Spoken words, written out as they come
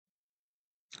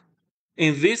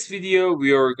In this video,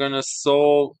 we are gonna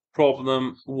solve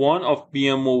problem 1 of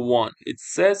BMO 1. It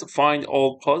says find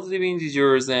all positive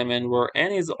integers m where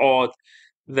n is odd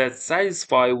that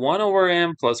satisfy 1 over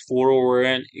m plus 4 over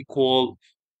n equal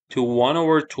to 1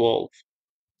 over 12.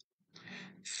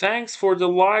 Thanks for the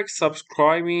like,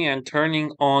 subscribing, and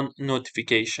turning on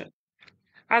notification.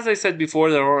 As I said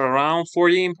before, there are around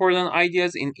 40 important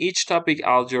ideas in each topic: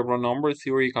 algebra, number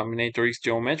theory, combinatorics,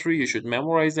 geometry. You should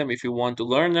memorize them. If you want to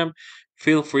learn them,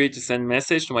 feel free to send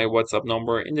message to my WhatsApp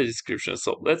number in the description.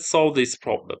 So let's solve this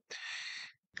problem.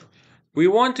 We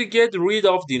want to get rid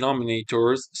of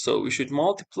denominators, so we should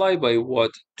multiply by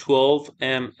what?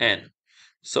 12mn.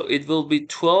 So it will be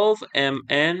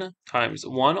 12mn times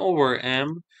 1 over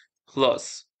m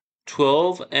plus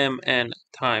 12mn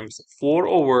times 4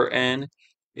 over n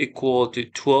equal to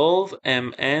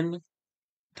 12mn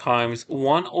times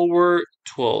 1 over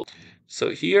 12.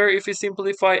 So here, if we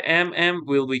simplify,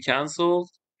 will be cancelled,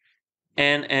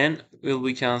 n will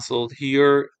be cancelled.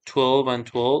 Here, 12 and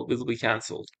 12 will be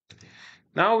cancelled.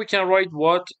 Now we can write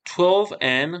what?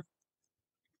 12n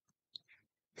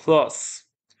plus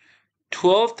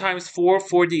 12 times 4,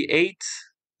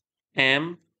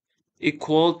 48m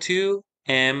equal to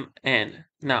mn.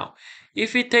 Now,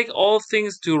 if we take all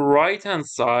things to right hand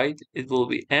side, it will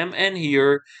be mn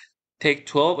here. Take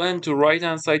 12n to right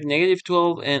hand side, negative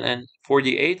 12n, and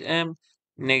 48m,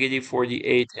 negative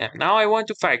 48m. Now I want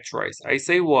to factorize. I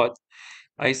say what?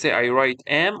 I say I write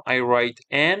m, I write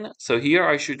n. So here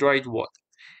I should write what?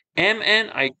 mn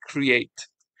I create.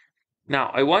 Now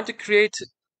I want to create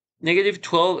negative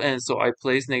 12n, so I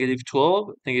place negative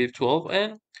 12, negative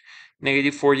 12n,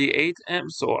 negative 48m,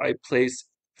 so I place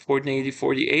negative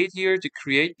 48 here to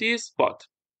create this, but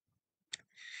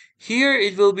here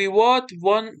it will be what?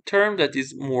 One term that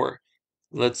is more.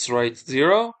 Let's write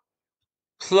 0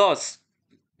 plus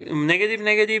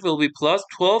negative will be plus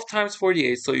 12 times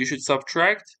 48, so you should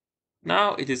subtract.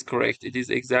 Now it is correct. It is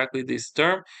exactly this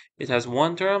term. It has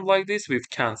one term like this. We've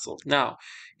cancelled. Now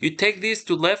you take this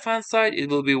to left hand side. It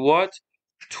will be what?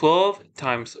 12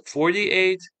 times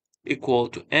 48 equal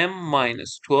to m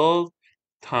minus 12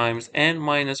 times n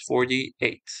minus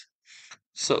 48.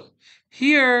 So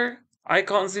here I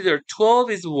consider 12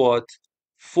 is what?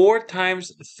 4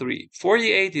 times 3.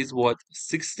 48 is what?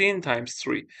 16 times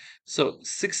 3. So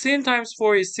 16 times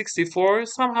 4 is 64.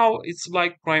 Somehow it's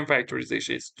like prime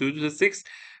factorization. It's 2 to the 6.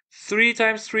 3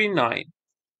 times 3, 9.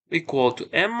 Equal to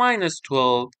m minus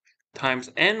 12 times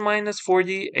n minus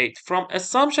 48. From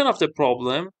assumption of the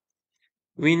problem,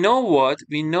 we know what?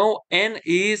 We know n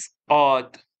is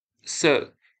odd. So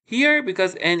here,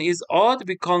 because n is odd,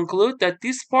 we conclude that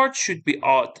this part should be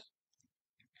odd.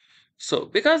 So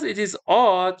because it is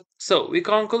odd, so we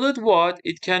conclude what?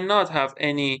 It cannot have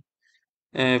any,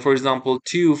 for example,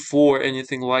 2, 4,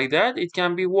 anything like that. It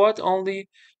can be what? Only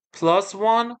plus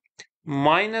 1,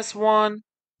 minus 1,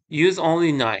 use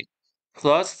only 9,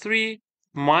 plus 3,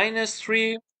 minus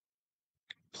 3,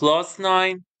 plus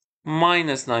 9,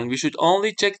 minus 9. We should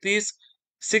only check these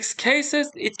 6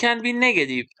 cases. It can be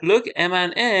negative. Look, m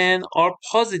and n are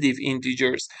positive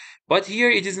integers. But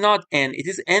here it is not n. It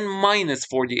is n minus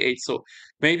 48. So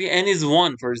maybe n is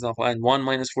 1, for example, and 1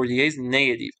 minus 48 is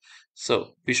negative.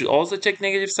 So we should also check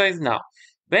negative signs now.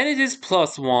 When it is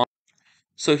plus 1,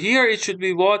 so here it should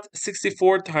be what?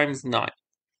 64 times 9.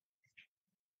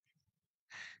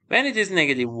 When it is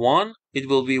negative 1, it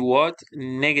will be what?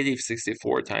 Negative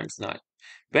 64 times 9.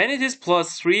 When it is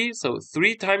plus 3, so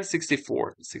 3 times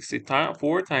 64,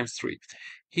 64 times 3.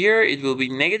 Here it will be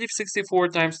negative 64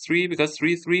 times 3 because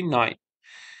 3, 3, 9.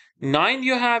 9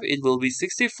 you have, it will be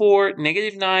 64,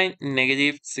 negative 9,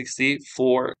 negative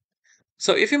 64.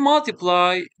 So if you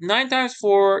multiply 9 times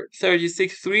 4,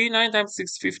 36, 3, 9 times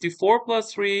 6, 54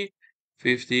 plus 3,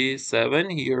 57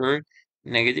 here,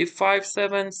 negative 5,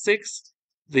 7, 6.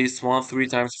 This one, 3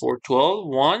 times 4, 12,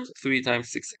 1, 3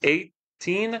 times 6,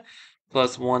 18,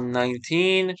 plus 1,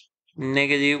 19,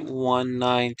 negative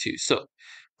 192. So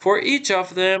for each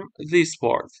of them, this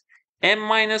part, m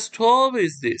minus 12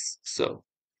 is this. So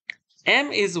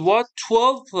m is what?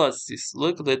 12 plus this.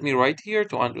 Look, let me write here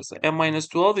to understand. M minus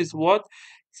 12 is what?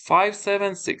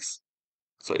 576.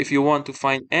 So if you want to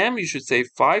find m, you should say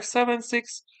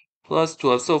 576 plus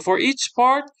 12. So for each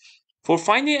part, for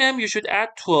finding m, you should add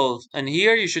 12. And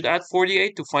here you should add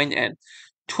 48 to find n.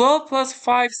 12 plus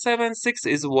 576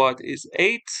 is what? Is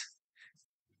 8,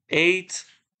 8,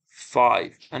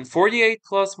 5. And 48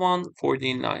 plus 1,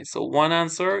 49. So one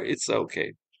answer, it's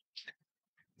okay.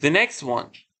 The next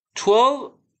one,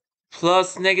 12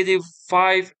 plus negative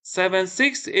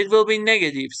 576, it will be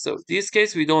negative. So in this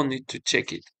case, we don't need to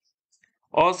check it.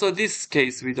 Also, this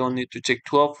case, we don't need to check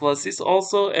 12 plus this.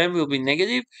 Also, m will be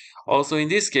negative. Also, in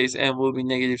this case, m will be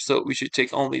negative, so we should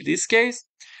check only this case.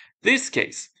 This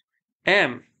case,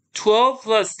 m 12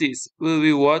 plus this will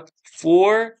be what?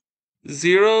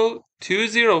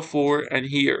 40204, and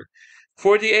here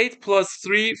 48 plus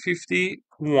 3,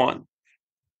 51.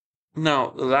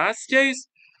 Now, the last case,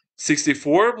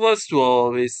 64 plus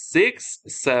 12 is 6,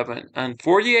 7, and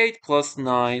 48 plus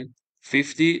 9,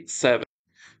 57.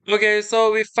 Okay,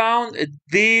 so we found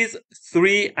these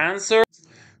three answers.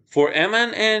 For m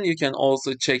and n, you can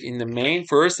also check in the main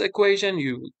first equation.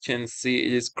 You can see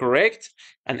it is correct,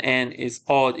 and n is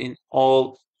odd in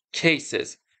all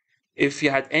cases. If you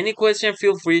had any question,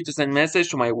 feel free to send message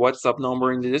to my WhatsApp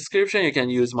number in the description. You can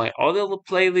use my audio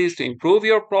playlist to improve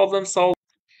your problem solving.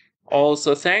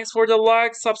 Also, thanks for the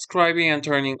like, subscribing, and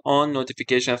turning on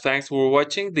notification. Thanks for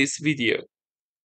watching this video.